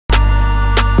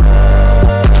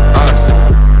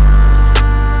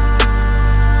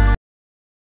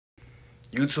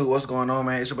YouTube, what's going on,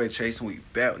 man? It's your boy Chase, and we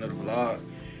back with another vlog.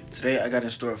 Today, I got in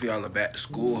store for y'all a back to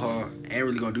school haul. Ain't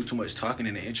really gonna do too much talking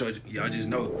in the intro. Y'all just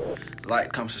know,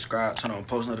 like, comment, subscribe, turn on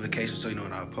post notifications so you know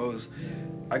when I post.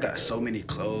 I got so many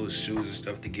clothes, shoes, and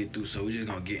stuff to get through, so we just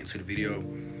gonna get into the video.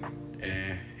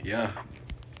 And yeah.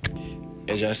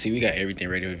 As y'all see, we got everything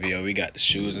ready for the video. We got the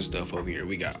shoes and stuff over here.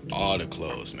 We got all the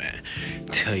clothes, man.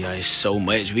 Tell y'all it's so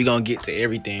much. We gonna get to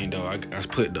everything, though. I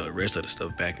put the rest of the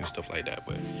stuff back and stuff like that,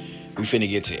 but we finna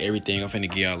get to everything. I'm finna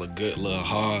give y'all a good little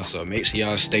haul, so make sure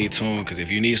y'all stay tuned, because if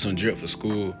you need some drip for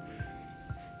school,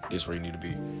 this where you need to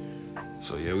be.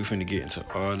 So yeah, we finna get into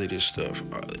all of this stuff,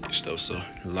 So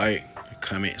like,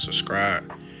 comment,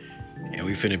 subscribe, and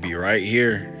we finna be right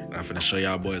here. And I'm finna show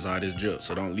y'all boys all this drip,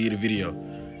 so don't leave the video.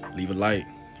 Leave a like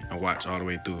and watch all the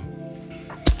way through.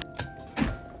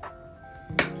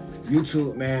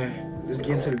 YouTube, man, let's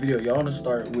get into the video. Y'all wanna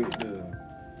start with the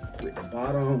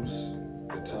bottoms,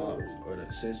 the tops, or the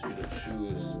accessories, the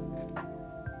shoes.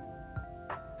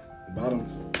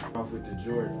 Bottoms, off with the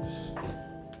jorts.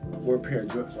 4 pair of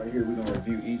jorts right here. We're gonna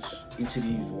review each of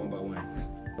these one by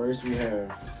one. First, we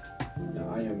have the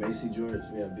I Am Macy jorts.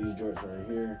 We have these jorts right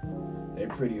here. They're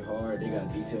pretty hard. They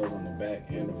got details on the back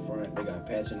and the front. They got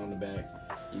patching on the back.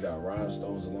 You got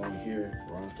rhinestones along here.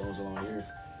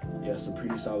 Yeah, some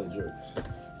pretty solid jorts.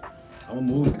 I'm gonna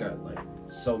move. I got like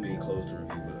so many clothes to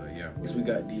review, but yeah. Next, we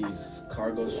got these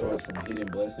cargo shorts from Hidden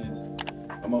Blessings.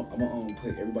 I'm gonna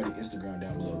put everybody's Instagram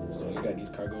down below. So you got these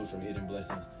cargos from Hidden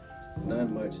Blessings.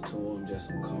 None much to them, just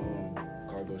some calm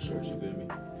cargo shorts. You feel me?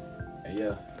 And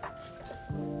yeah.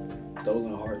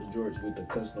 Stolen Hearts jorts with the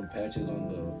custom patches on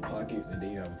the pockets, and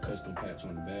then you have a custom patch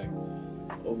on the back.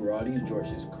 Overall, these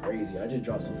jorts is crazy. I just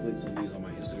dropped some flicks on these on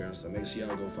my Instagram, so make sure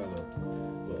y'all go follow.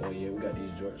 But yeah, we got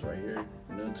these jorts right here.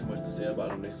 Nothing too much to say about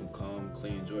them. They some calm,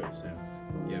 clean jorts, and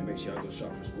yeah, make sure y'all go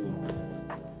shop for school.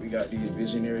 We got these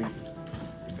Visionary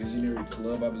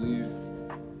Club, I believe.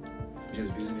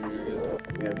 Just Visionary.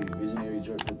 We have these Visionary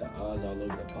jorts with the eyes all over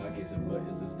the pockets and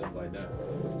buttons and stuff like that.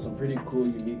 Some pretty cool,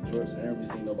 unique jorts. I ain't really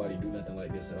seen nobody do nothing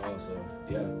like this at all. So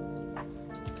yeah,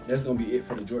 that's gonna be it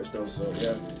for the jorts though. So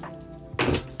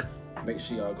yeah, make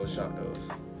sure y'all go shop those.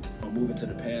 I'm moving to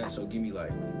the pants, so give me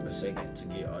like a second to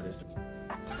get all this.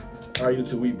 All right,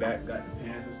 YouTube, we back. Got the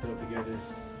pants and stuff together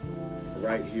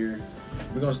right here.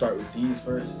 We're gonna start with these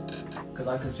first, because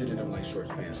I consider them like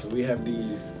shorts pants. So we have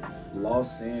these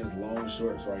Lost Sands long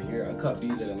shorts right here. I caught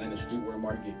these at Atlanta Streetwear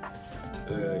Market.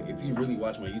 If you really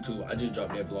watch my YouTube, I just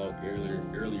dropped that vlog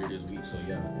earlier this week. So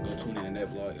yeah, go tune in that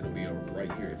vlog. It'll be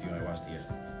right here if you ain't watched it yet.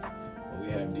 But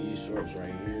we have these shorts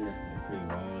right here. They're pretty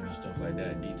long and stuff like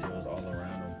that. Details all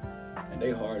around them, and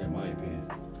they hard in my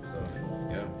opinion. So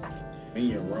yeah.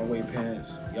 Medium runway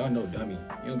pants. Y'all know Dummy.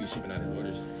 You don't be shipping out his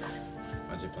orders.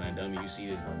 I'm just playing Dummy. You see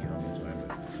this, don't get on this one.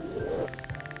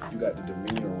 But you got the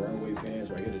Dominion runway pants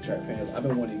right here, the track pants. I've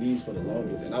been wanting these for the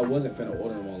longest, and I wasn't finna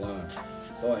order them online,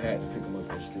 so I had to pick them up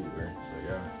at Streetwear. So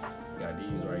yeah, got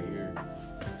these right here.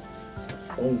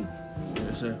 Boom.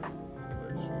 Yes, sir.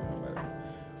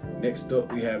 Next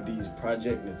up, we have these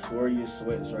Project Notorious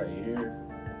sweats right here.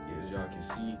 As y'all can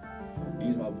see,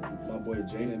 these my boy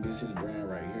Jaden. This is his brand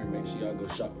right here. Make sure y'all go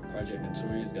shop with Project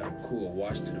Notorious. Got a cool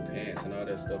wash to the pants and all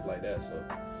that stuff like that. So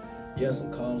yeah,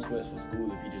 some calm sweats for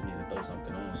school if you just need to throw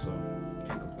something on. So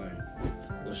can't complain.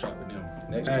 Go shop with them.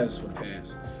 Next, as for the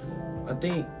pants, I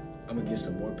think I'm gonna get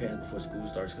some more pants before school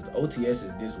starts, because the OTS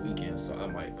is this weekend, so I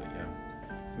might. But yeah,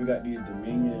 we got these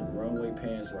Dominion runway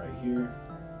pants right here.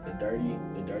 The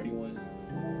dirty ones.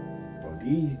 Bro,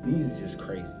 these is just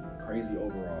crazy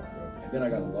overall, bro. And then I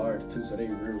got a large too, so they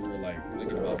real like, look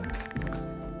at the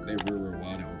bottom. They real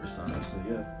wild and oversized. So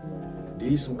yeah,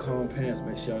 these some calm pants.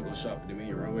 Make sure y'all go shop at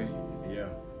Dominion Runway. Yeah,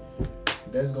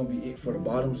 that's gonna be it for the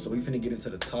bottom. So we finna get into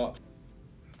the top.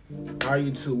 All right,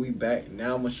 YouTube, we back.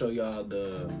 Now I'm gonna show y'all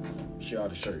the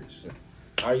shirts.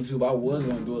 All right, YouTube, I was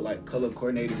gonna do it like color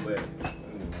coordinated, but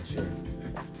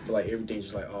like everything's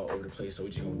just like all over the place, so we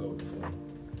just gonna go with the flow.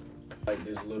 Like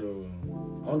this little,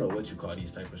 I don't know what you call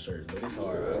these type of shirts, but it's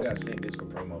hard. I got sent this for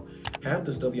promo. Half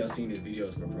the stuff y'all seen in this video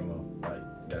is for promo,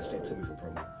 like got sent to me for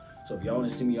promo. So if y'all wanna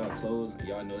see me y'all clothes and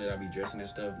y'all know that I be dressing and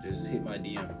stuff, just hit my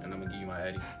DM and I'm gonna give you my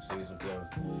addy, send me some clothes.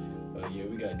 Yeah,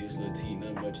 we got this little tee,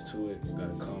 nothing much to it. Got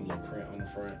a calm little print on the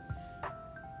front.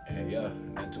 And yeah,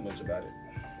 not too much about it.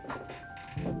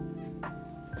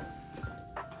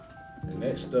 And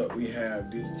next up, we have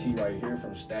this tee right here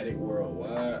from Static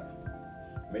Worldwide.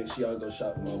 Make sure y'all go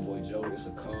shop with my boy Joe. It's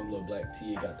a calm little black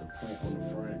tee. It got the print on the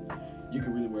front. You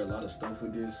can really wear a lot of stuff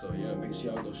with this. So yeah, make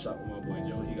sure y'all go shop with my boy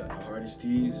Joe. He got the hardest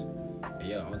tees. And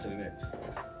yeah, on to the next.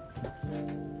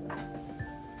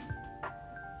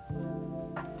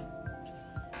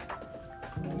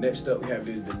 Next up, we have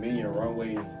this Dominion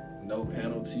runway no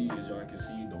panel tee. As y'all can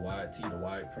see, the wide tee, the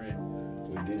wide print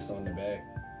with this on the back.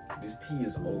 This tee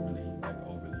is overly.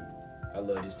 I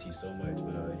love this tee so much.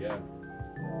 But yeah,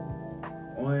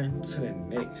 on to the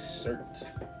next shirt.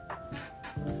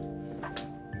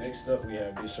 Next up, we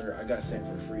have this shirt I got sent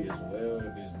for free as well.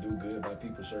 This Do Good by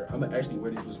People shirt. I'm gonna actually wear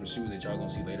this with some shoes that y'all gonna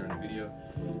see later in the video.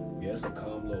 Yeah, it's a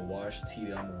calm little wash tee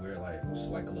that I'm gonna wear, like it's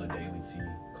like a little daily tee,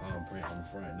 calm print on the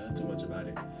front. Nothing too much about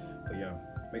it, but yeah,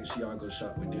 make sure y'all go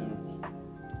shop with them.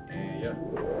 And yeah.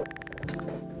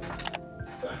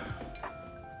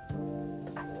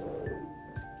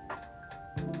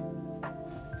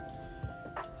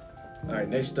 All right,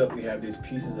 next up we have this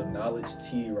Pieces of Knowledge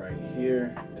tee right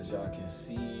here. As y'all can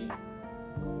see,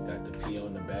 got the P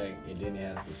on the back, and then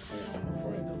it has the print on the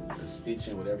front, the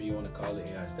stitching, whatever you want to call it,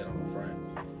 it has that on the front.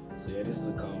 So yeah, this is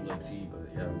a calm little tee, but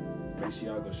yeah, make sure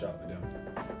y'all go shop with them.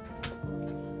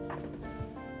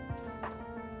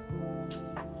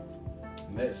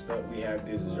 Next up, we have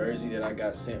this jersey that I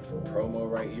got sent for promo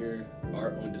right here.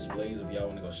 Art on displays if y'all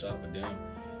want to go shop with them.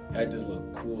 Had this little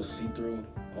cool see-through.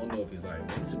 I don't know if it's like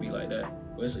meant to be like that,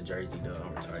 but it's a jersey though.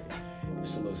 I'm retarded.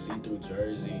 It's a little see-through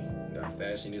jersey. Got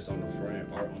fashion this on the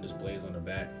front, art on displays on the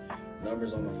back,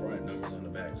 numbers on the front, numbers on the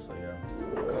back. So yeah,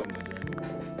 calm little jersey.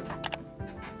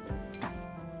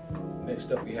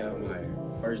 Next up, we have my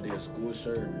first day of school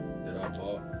shirt that I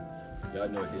bought. Y'all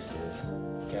know what this is.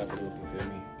 Kapital, you feel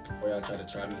me? Before y'all try to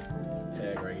try me,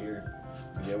 tag right here.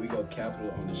 But yeah, we go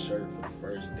Kapital on the shirt for the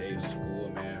first day of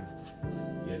school, man.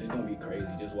 Yeah, this gonna be crazy.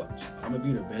 Just watch. I'm gonna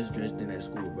be the best dressed in that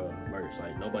school, bro. Merch.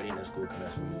 Like, nobody in that school can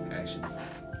mess with me. Actually,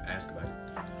 ask about it.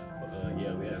 But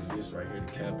yeah, we have this right here,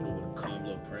 the Kapital with a calm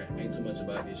little print. Ain't too much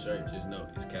about this shirt. Just know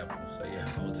it's Kapital. So yeah,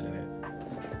 on to the next.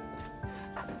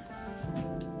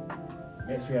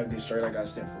 Next, we have this shirt I got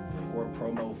sent from for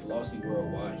promo Flossy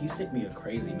Worldwide. He sent me a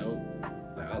crazy note.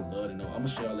 Like, I love the note. I'm gonna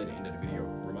show y'all at the end of the video.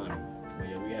 Remind me. But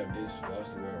yeah, we have this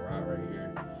Flossy Worldwide right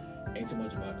here. Ain't too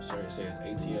much about the shirt. It says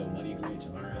ATL Money Green to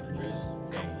learn how to dress.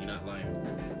 Hey, you're not lying.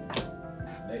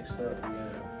 Next up, we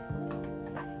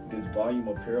have this Volume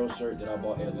Apparel shirt that I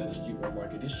bought at Atlanta Streetwear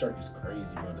Market. This shirt is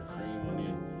crazy, bro. The cream on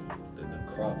it,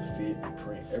 the crop fit, the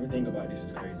print, everything about this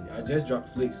is crazy. I just dropped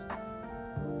flicks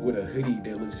with a hoodie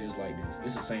that looks just like this.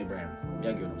 It's the same brand.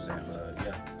 Y'all get what I'm saying. But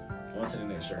yeah, on to the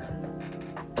next shirt.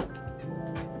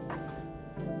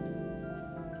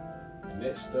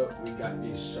 Next up, we got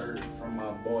this shirt from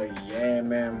my boy Yan,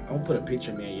 man. I'm gonna put a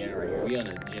picture of me and Yan right here. We on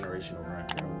a generational run,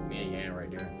 bro. Me and Yan right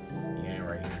there. Yan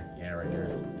right here. Yan right there.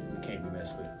 We can't be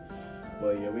messed with.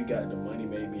 But yeah, we got the Money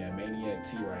Made Me a Maniac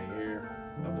tee right here.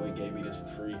 My boy gave me this for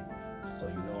free. So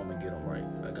you know I'm gonna get them right.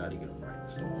 I gotta get them right.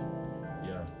 So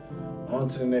yeah. On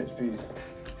to the next piece.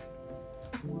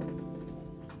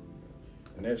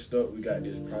 Next up, we got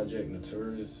this Project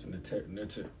Notorious and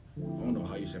the I don't know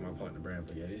how you say my partner brand,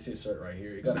 but yeah, this is shirt right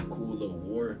here. It got a cool little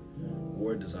war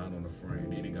design on the front,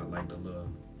 and then it got like the little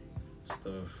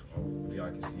stuff. If y'all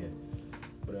can see it.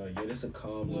 But yeah, this is a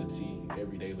calm little tee,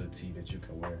 everyday little tee that you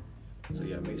can wear. So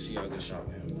yeah, make sure y'all go shop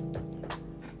with him.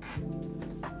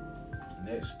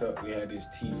 Next up, we had this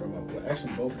tee from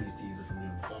actually both of these tees are from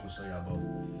him, so I'm gonna show y'all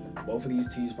both. Both of these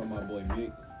tees from my boy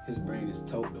Mick. His brand is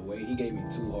Tote the Way. He gave me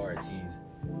 2 hard tees.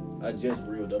 I just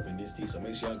reeled up in this tee, so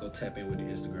make sure y'all go tap in with the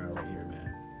Instagram right here,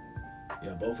 man.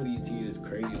 Yeah, both of these tees is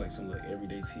crazy, like some little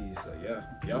everyday tees. So yeah,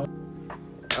 y'all.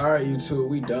 All right, YouTube,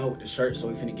 we done with the shirt, so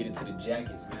we finna get into the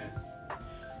jackets, man.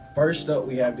 First up,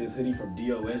 we have this hoodie from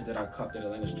DOS that I copped at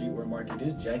Atlanta Streetwear Market.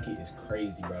 This jacket is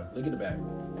crazy, bro. Look at the back.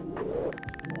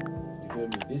 You feel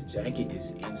me? This jacket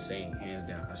is insane, hands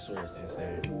down. I swear it's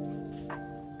insane.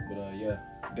 But yeah,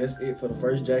 that's it for the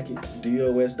first jacket.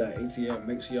 DOS.ATL.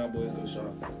 Make sure y'all boys go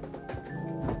shop.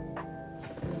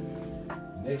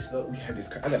 Next up, we have this.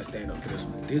 I gotta stand up for this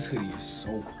one. This hoodie is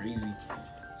so crazy.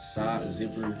 Side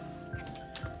zipper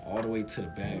all the way to the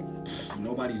back.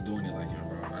 Nobody's doing it like him,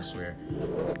 bro. I swear.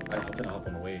 I'm finna hop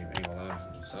on the wave. Ain't gonna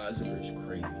lie. Side zipper is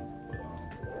crazy.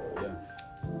 But yeah,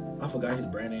 I forgot his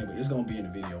brand name, but it's gonna be in the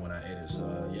video when I edit.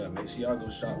 So yeah, make sure y'all go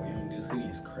shop with him. This hoodie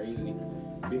is crazy.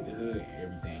 Big hood,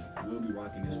 everything. We'll be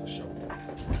rocking this for sure.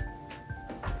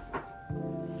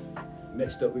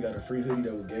 Next up, we got a free hoodie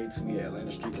that was gave to me at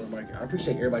Atlanta Streetwear Market. I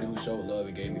appreciate everybody who showed love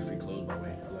and gave me free clothes, by the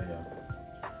way. I love y'all.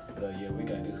 But yeah, we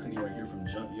got this hoodie right here from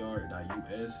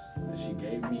Junkyard.us that she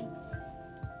gave me.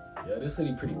 Yeah, this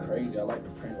hoodie pretty crazy. I like the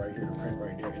print right here, the print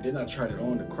right there. And then I tried it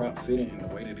on, the crop fitting, and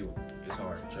the way that it's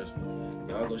hard, trust me.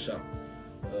 Y'all go shop.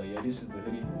 Yeah, this is the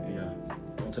hoodie. And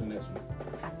yeah, on to the next one.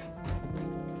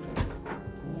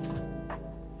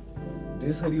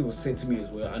 This hoodie was sent to me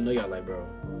as well. I know y'all like, bro,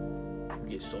 we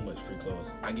get so much free clothes.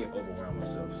 I get overwhelmed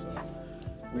myself, so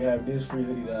We have this free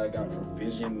hoodie that I got from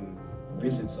Vision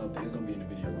something. It's gonna be in the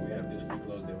video, but we have this free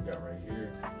clothes that we got right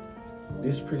here.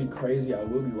 This is pretty crazy. I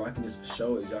will be rocking this for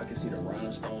show. As y'all can see the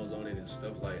rhinestones on it and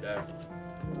stuff like that.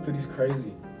 Pretty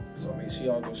crazy. So make sure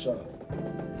y'all go shop.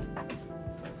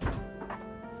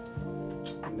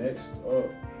 Next up,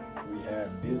 we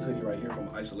have this hoodie right here from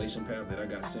Isolation Path that I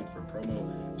got sent for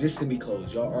promo. Just send me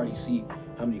clothes. Y'all already see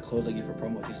how many clothes I get for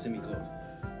promo. Just send me clothes.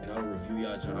 And I will review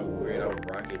y'all. I will wear it. I will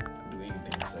rock it. Do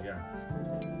anything. So yeah.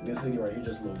 This hoodie right here,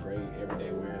 just a little gray,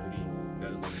 everyday wear hoodie.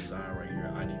 Got a little design right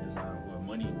here. ID design. Well,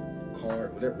 money,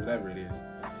 card, whatever it is.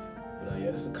 But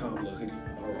yeah, this is a calm little hoodie.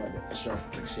 I'll rock that for sure.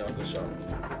 Make sure y'all go shop.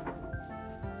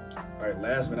 Alright,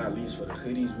 last but not least for the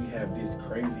hoodies, we have this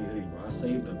crazy hoodie, bro. I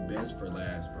saved the best for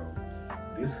last, bro.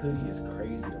 This hoodie is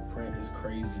crazy. The print is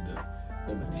crazy.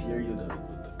 The material,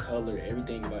 the color,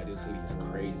 everything about this hoodie is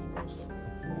crazy, bro. So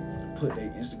put their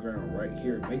Instagram right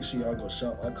here. Make sure y'all go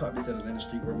shop. I caught this at Atlanta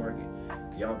Streetwear Market.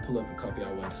 Y'all pull up and copy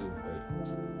y'all one too. Wait,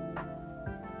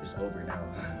 it's over now.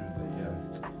 But yeah,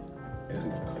 that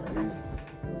hoodie crazy.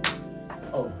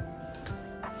 Oh,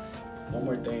 one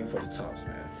more thing for the tops,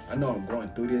 man. I know I'm going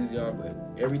through this, y'all, but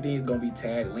everything's gonna be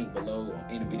tagged, linked below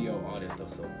in the video, all that stuff,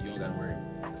 so you don't gotta worry.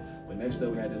 But next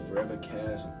up, we had this Forever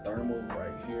Cash thermal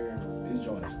right here. This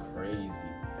joint is crazy.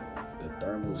 The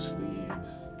thermal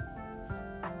sleeves.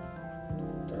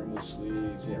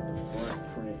 You have the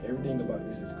front print. Everything about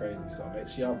this is crazy. So make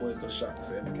sure y'all boys go shop for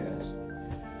Forever Cash.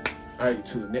 Alright,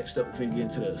 too. Next up, we're finna get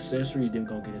into the accessories. Then we're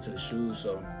gonna get into the shoes.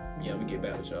 So yeah, we get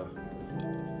back with y'all.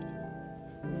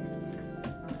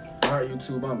 Alright,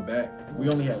 YouTube, I'm back. We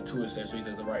only have 2 accessories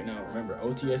as of right now. Remember,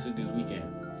 OTS is this weekend.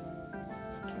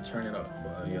 I'm turning it up.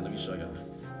 But yeah, let me show y'all.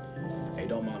 Hey,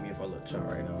 don't mind me if I look chop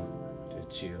right now. Just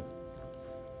chill.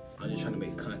 I'm just trying to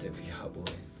make content for y'all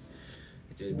boys.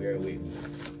 Just bear with me.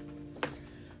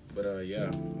 But yeah,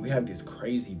 we have this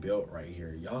crazy belt right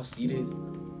here. Y'all see this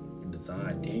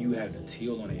design? Then you have the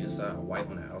teal on the inside, white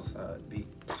on the outside. Big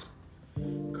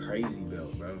crazy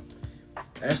belt, bro.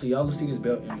 Actually, y'all will see this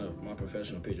belt in my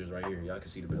professional pictures right here. Y'all can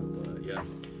see the belt. But yeah,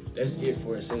 that's it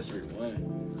for accessory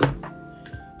 1.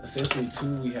 Accessory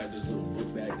 2, we have this little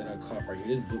book bag that I caught right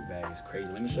here. This book bag is crazy.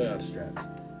 Let me show y'all the straps.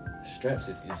 The straps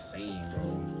is insane,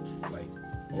 bro. Like,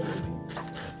 overly.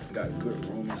 Got good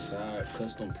room inside,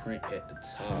 custom print at the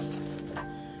top.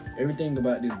 Everything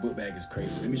about this book bag is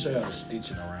crazy. Let me show y'all the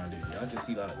stitching around it. Y'all can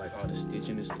see like all the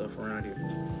stitching and stuff around it.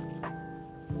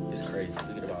 It's crazy.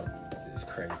 Look at the bottom. It's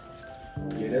crazy.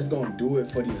 Yeah, that's gonna do it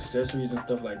for the accessories and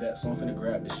stuff like that. So I'm finna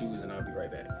grab the shoes and I'll be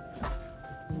right back.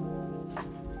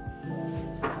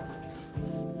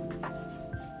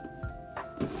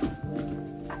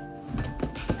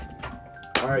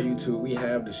 Alright, YouTube, we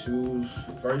have the shoes.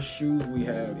 First shoe we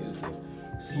have is the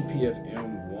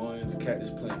Cpfm ones,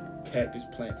 Cactus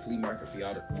Plant Flea Market. For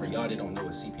y'all that don't know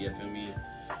what Cpfm is,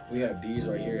 we have these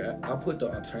right here. I put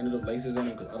the alternative laces on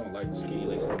them because I don't like the skinny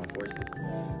laces on my forces.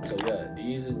 So yeah,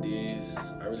 these is this.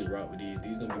 I really rock with these.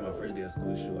 These gonna be my first day of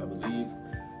school shoe, I believe.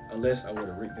 Unless I wear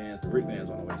the Rick Vans. The Rick Vans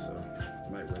on the way, so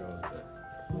I might wear those.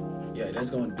 But yeah, that's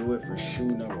gonna do it for shoe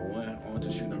number 1. On to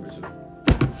shoe number 2.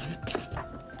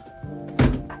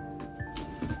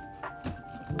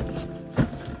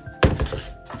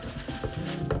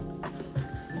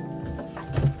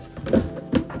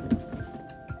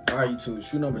 Alright, YouTube,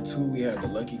 shoe number 2, we have the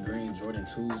Lucky Green Jordan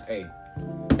 2s. Hey,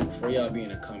 before y'all be in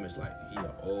the comments like, he an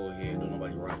old head, don't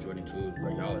nobody rock Jordan 2s,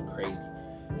 bro. Y'all are crazy.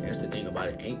 That's the thing about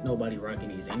it. Ain't nobody rocking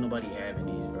these. Ain't nobody having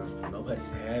these, bro. Nobody's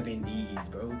having these,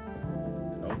 bro.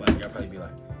 Nobody. Y'all probably be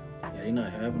like, yeah, they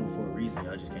not having them for a reason.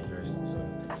 Y'all just can't dress them. So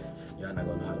y'all not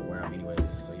gonna know how to wear them anyways.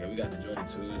 So yeah, we got the Jordan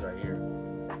 2s right here.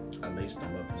 I laced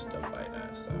them up and stuff like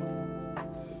that. So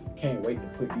can't wait to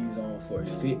put these on for a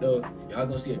fit though. Y'all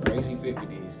gonna see a crazy fit with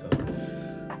these. So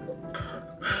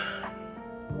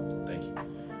thank you.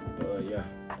 But yeah,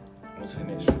 on to the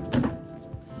next shoe.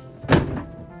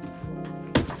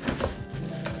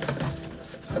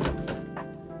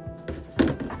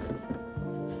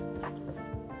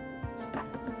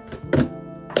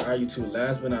 Alright, YouTube,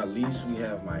 last but not least, we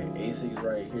have my Asics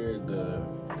right here. The,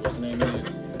 what's the name of this?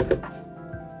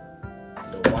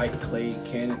 The White Clay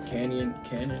Canyon,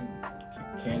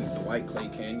 the White Clay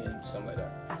Canyon, something like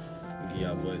that. I'll give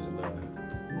y'all boys a little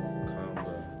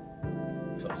combo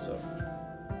close up.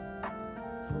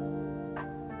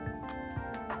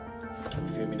 You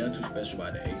feel me? Nothing too special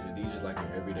about the Asics. These just like an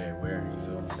everyday wear. You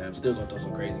feel what I'm saying? I'm still gonna throw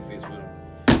some crazy fits with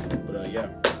them. But yeah.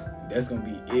 That's gonna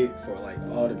be it for like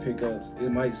all the pickups.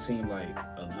 It might seem like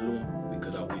a little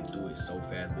because I went through it so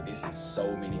fast, but this is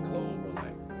so many clothes, bro.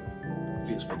 Like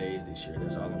fits for days this year.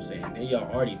 That's all I'm saying. Then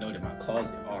y'all already know that my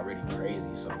closet already crazy,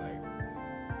 so like,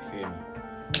 you feel me?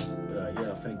 But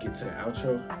yeah, I'm finna get to the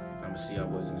outro. I'm gonna see y'all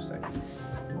boys in a second.